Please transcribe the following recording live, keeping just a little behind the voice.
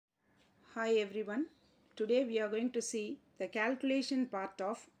Hi everyone. Today we are going to see the calculation part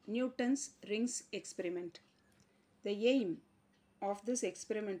of Newton's rings experiment. The aim of this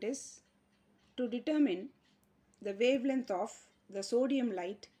experiment is to determine the wavelength of the sodium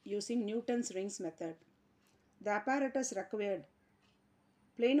light using Newton's rings method. The apparatus required: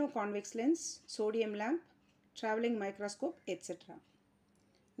 plano-convex lens, sodium lamp, travelling microscope, etc.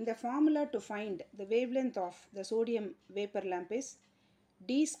 The formula to find the wavelength of the sodium vapor lamp is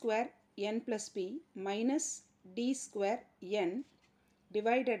d square n plus p minus d square n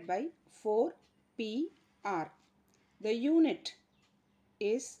divided by 4pr. The unit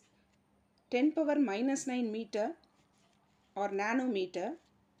is 10 power minus 9 meter or nanometer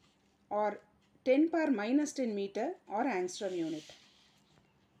or 10 power minus 10 meter or angstrom unit.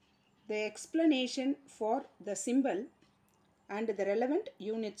 The explanation for the symbol and the relevant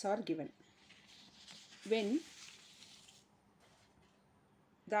units are given. When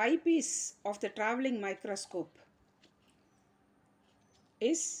the eyepiece of the travelling microscope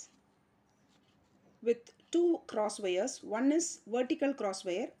is with two cross wires, one is vertical cross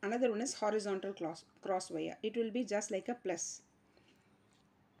wire, another one is horizontal cross wire. It will be just like a plus.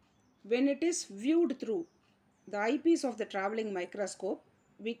 When it is viewed through the eyepiece of the travelling microscope,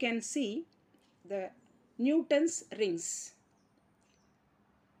 we can see the Newton's rings.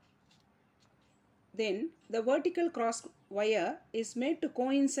 Then the vertical cross wire is made to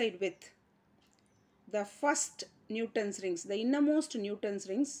coincide with the first Newton's rings, the innermost Newton's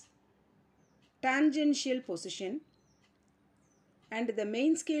rings, tangential position, and the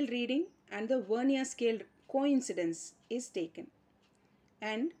main scale reading and the vernier scale coincidence is taken.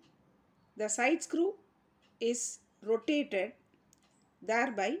 And the side screw is rotated,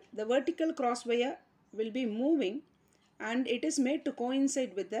 thereby the vertical cross wire will be moving and it is made to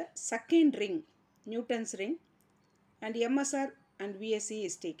coincide with the second ring, Newton's ring, and MSR and VSE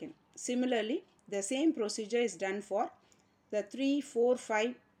is taken. Similarly, the same procedure is done for the 3, 4,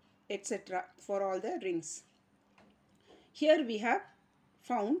 5, etc. for all the rings. Here we have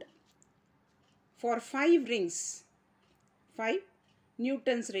found for 5 rings, 5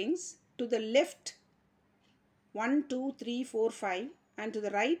 Newton's rings, to the left 1, 2, 3, 4, 5 and to the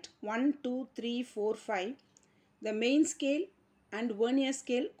right 1, 2, 3, 4, 5. The main scale and vernier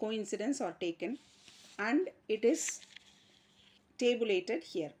scale coincidence are taken and it is tabulated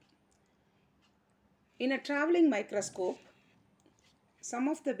here. In a travelling microscope, some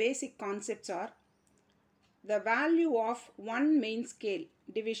of the basic concepts are: the value of one main scale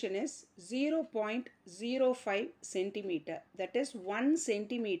division is 0.05 centimeter. That is, 1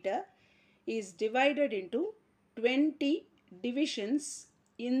 centimeter is divided into 20 divisions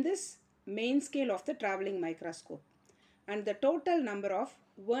in this main scale of the travelling microscope. And the total number of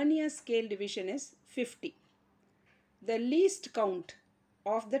vernier scale division is 50. The least count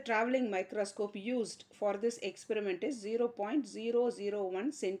of the travelling microscope used for this experiment is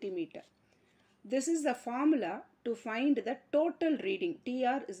 0.001 centimeter. This is the formula to find the total reading.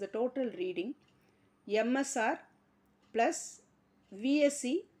 TR is the total reading. MSR plus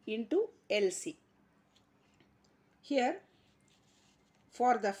VSE into LC. Here,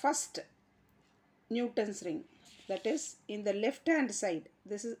 for the first Newton's ring, that is in the left hand side,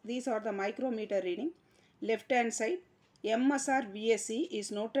 these are the micrometer reading. Left hand side, MSR VSE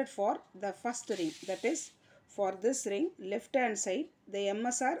is noted for the first ring. That is, for this ring, left hand side, the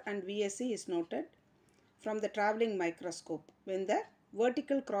MSR and VSE is noted from the travelling microscope when the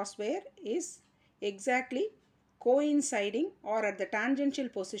vertical cross wire is exactly coinciding or at the tangential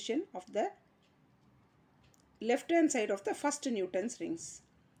position of the left hand side of the first Newton's rings.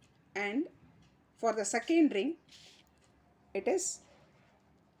 And for the second ring, it is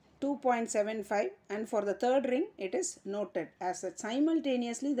 2.75, and for the third ring it is noted as that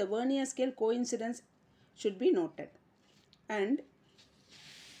simultaneously the vernier scale coincidence should be noted. And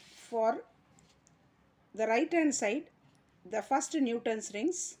for the right hand side, the first Newton's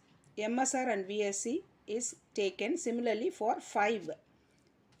rings, MSR and VSE is taken. Similarly, for 5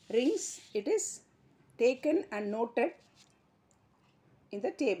 rings it is taken and noted in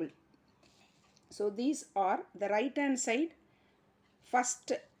the table. So these are the right hand side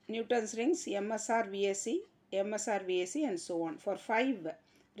first Newton's rings, MSR VSE and so on. For 5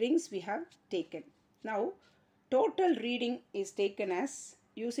 rings we have taken. Now total reading is taken as,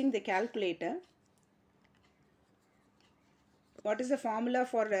 using the calculator. What is the formula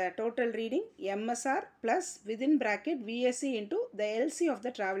for total reading? MSR plus within bracket VSE into the LC of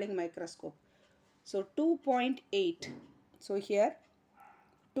the travelling microscope. So 2.8. So here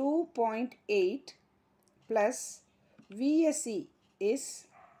 2.8 plus VSE is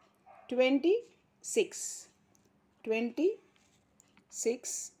 26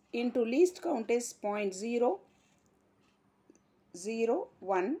 into least count is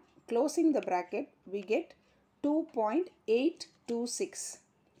 0.001. Closing the bracket, we get 2.826.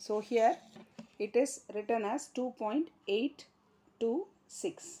 So here it is written as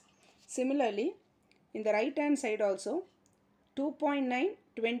 2.826. Similarly, in the right hand side also,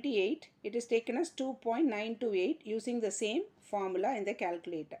 2.928, it is taken as 2.928 using the same formula in the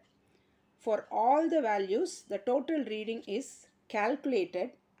calculator. For all the values, the total reading is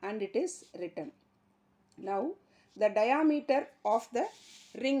calculated and it is written. Now, the diameter of the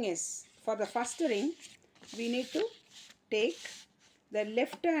ring is, for the first ring, we need to take the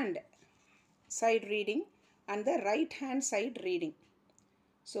left hand side reading and the right hand side reading.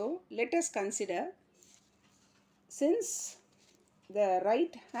 So, let us consider, since the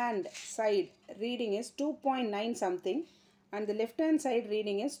right hand side reading is 2.9 something and the left hand side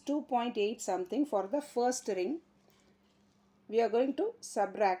reading is 2.8 something for the first ring, we are going to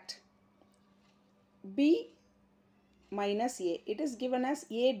subtract B minus A. It is given as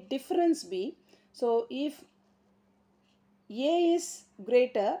A difference B. So if A is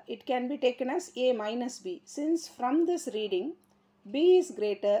greater, it can be taken as A minus B. Since from this reading B is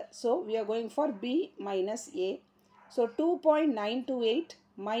greater, so we are going for B minus A. So 2.928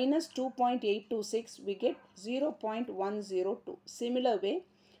 minus 2.826, we get 0.102. Similar way,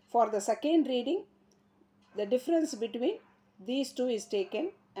 for the second reading, the difference between these two is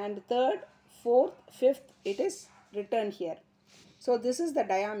taken, and third, fourth, fifth, it is written here. So this is the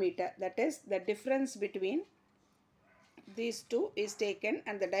diameter, that is the difference between these two is taken,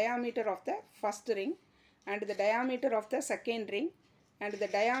 and the diameter of the first ring and the diameter of the second ring and the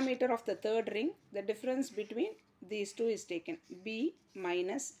diameter of the third ring, the difference between these two is taken, B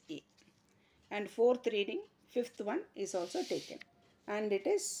minus A. And fourth reading, fifth one is also taken, and it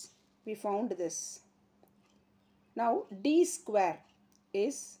is, we found this. Now D square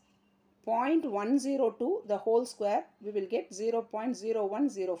is 0.102, the whole square, we will get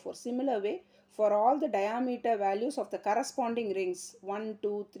 0.0104. Similar way, for all the diameter values of the corresponding rings, 1,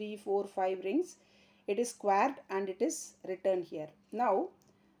 2, 3, 4, 5 rings, it is squared and it is written here. Now,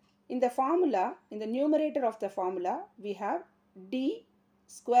 in the formula, in the numerator of the formula, we have D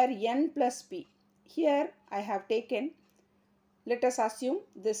square n plus P. Here I have taken, let us assume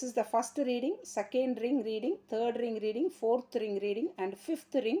this is the first reading, second ring reading, third ring reading, fourth ring reading and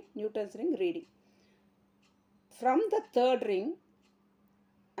fifth ring, Newton's ring reading. From the third ring,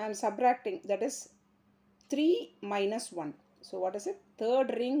 I am subtracting, that is 3 minus 1. So what is it?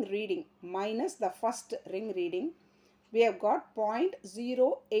 Third ring reading minus the first ring reading. We have got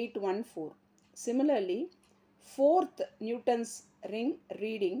 0.0814. Similarly, fourth Newton's ring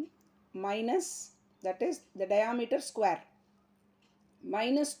reading minus, that is the diameter square,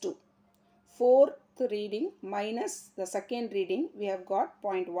 minus 2. Fourth reading minus the second reading, we have got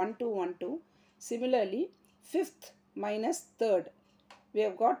 0.1212. Similarly, fifth minus third, we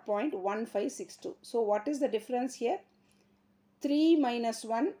have got 0.1562. So what is the difference here? 3 minus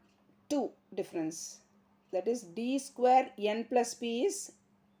 1, 2 difference. That is D square n plus P is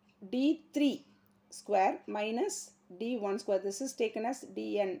D3 square minus D1 square. This is taken as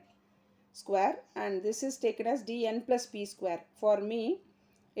Dn square and this is taken as Dn plus P square. For me,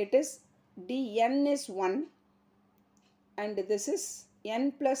 it is Dn is 1 and this is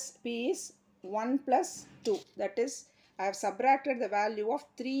n plus P is 1 plus 2. That is, I have subtracted the value of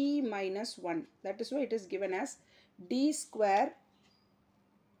 3 minus 1. That is why it is given as D square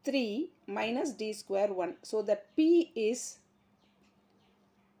 3 minus D square 1. So that P is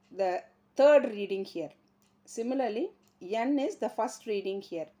the third reading here. Similarly, N is the first reading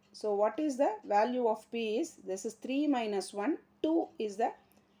here. So what is the value of P is, this is 3 minus 1, 2 is the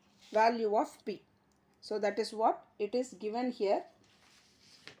value of P. So that is what it is given here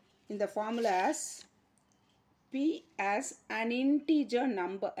in the formula as P as an integer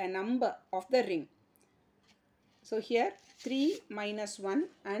number, a number of the ring. So here 3 minus 1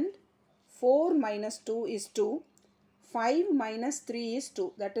 and 4 minus 2 is 2. 5 minus 3 is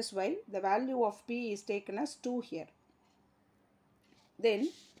 2. That is why the value of P is taken as 2 here. Then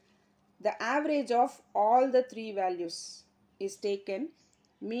the average of all the three values is taken,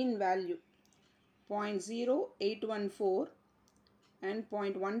 mean value 0.0814 and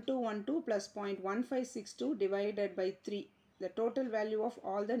 0.1212 plus 0.1562 divided by 3. The total value of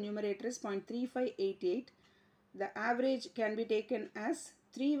all the numerator is 0.3588. The average can be taken as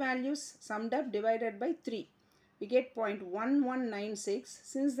 3 values summed up divided by 3. We get 0.1196.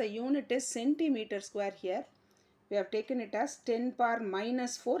 Since the unit is centimeter square here, we have taken it as 10 power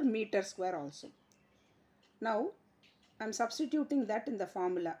minus 4 meter square also. Now, I am substituting that in the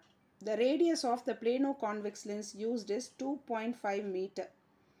formula. The radius of the plano-convex lens used is 2.5 meter.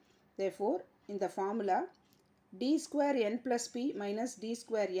 Therefore, in the formula, d square n plus p minus d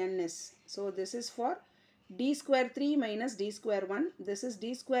square n is. So this is for d square 3 minus d square 1. This is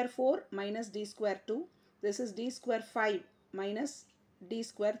d square 4 minus d square 2. This is d square 5 minus d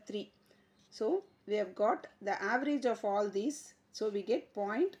square 3. So we have got the average of all these. So we get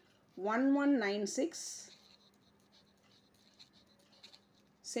 0.1196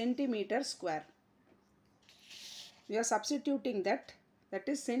 centimeter square. We are substituting that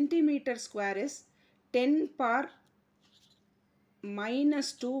is centimeter square is 10 power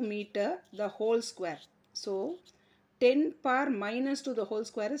minus 2 meter the whole square. So 10 power minus 2 the whole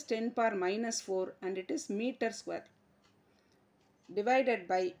square is 10 power minus 4 and it is meter square, divided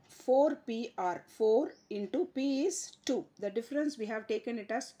by 4pr. 4 into p is 2. The difference we have taken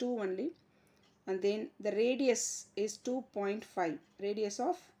it as 2 only. And then the radius is 2.5. Radius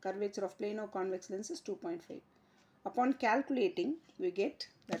of curvature of plano convex lens is 2.5. Upon calculating, we get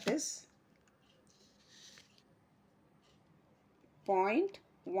that is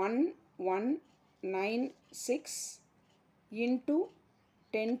 0.1196 into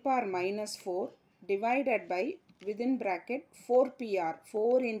 10 power minus 4 divided by within bracket 4pr.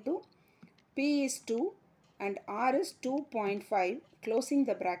 4 into p is 2 and r is 2.5. Closing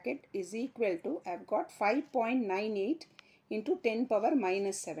the bracket is equal to, I have got 5.98 into 10 power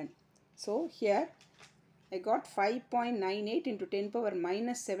minus 7. So here I got 5.98 into 10 power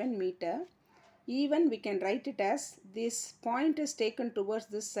minus 7 meter. Even we can write it as this point is taken towards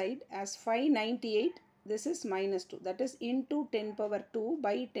this side as 598. This is minus 2. That is into 10 power 2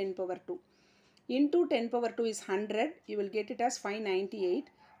 by 10 power 2. Into 10 power 2 is 100. You will get it as 598.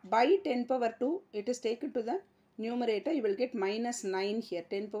 By 10 power 2, it is taken to the numerator. You will get minus 9 here.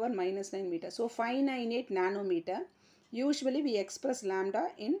 10 power minus 9 meter. So 598 nanometer. Usually we express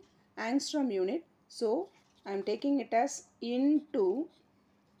lambda in angstrom unit. So I am taking it as into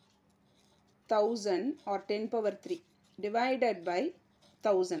 1000 or 10 power 3 divided by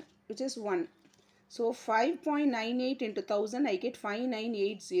 1000, which is 1. So 5.98 into 1000, I get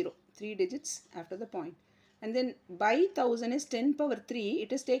 5980, 3 digits after the point. And then by 1000 is 10 power 3,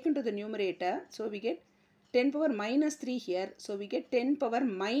 it is taken to the numerator. So we get 10 power minus 3 here. So we get 10 power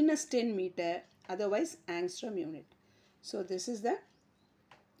minus 10 meter, otherwise angstrom unit. So this is the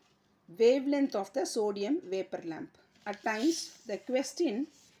wavelength of the sodium vapor lamp. At times, the question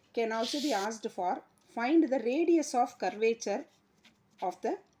can also be asked for find the radius of curvature of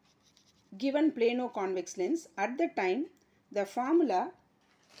the given plano convex lens. At the time, the formula,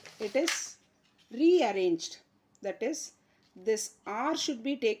 it is rearranged. That is, this r should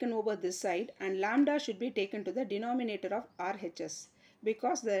be taken over this side and lambda should be taken to the denominator of RHS,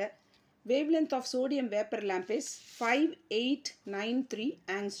 because the wavelength of sodium vapor lamp is 5893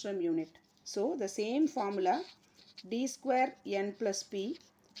 angstrom unit. So the same formula, d square n plus p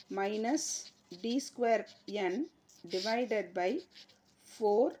minus d square n divided by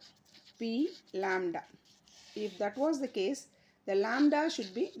 4p lambda. If that was the case, the lambda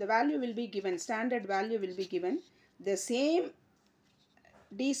should be, the value will be given, standard value will be given. The same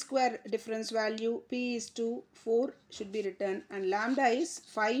d square difference value, p is 2, 4 should be written, and lambda is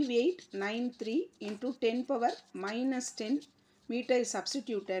 5893 into 10 power minus 10 meter is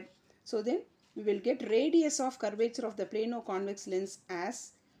substituted. So then we will get radius of curvature of the plano convex lens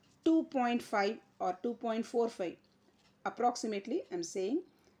as 2.5 or 2.45, approximately I am saying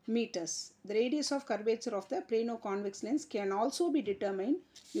meters. The radius of curvature of the plano convex lens can also be determined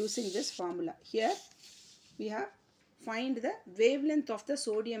using this formula. Here we have find the wavelength of the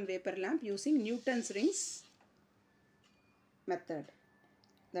sodium vapor lamp using Newton's rings method.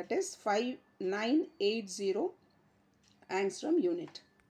 That is 5980 angstrom unit.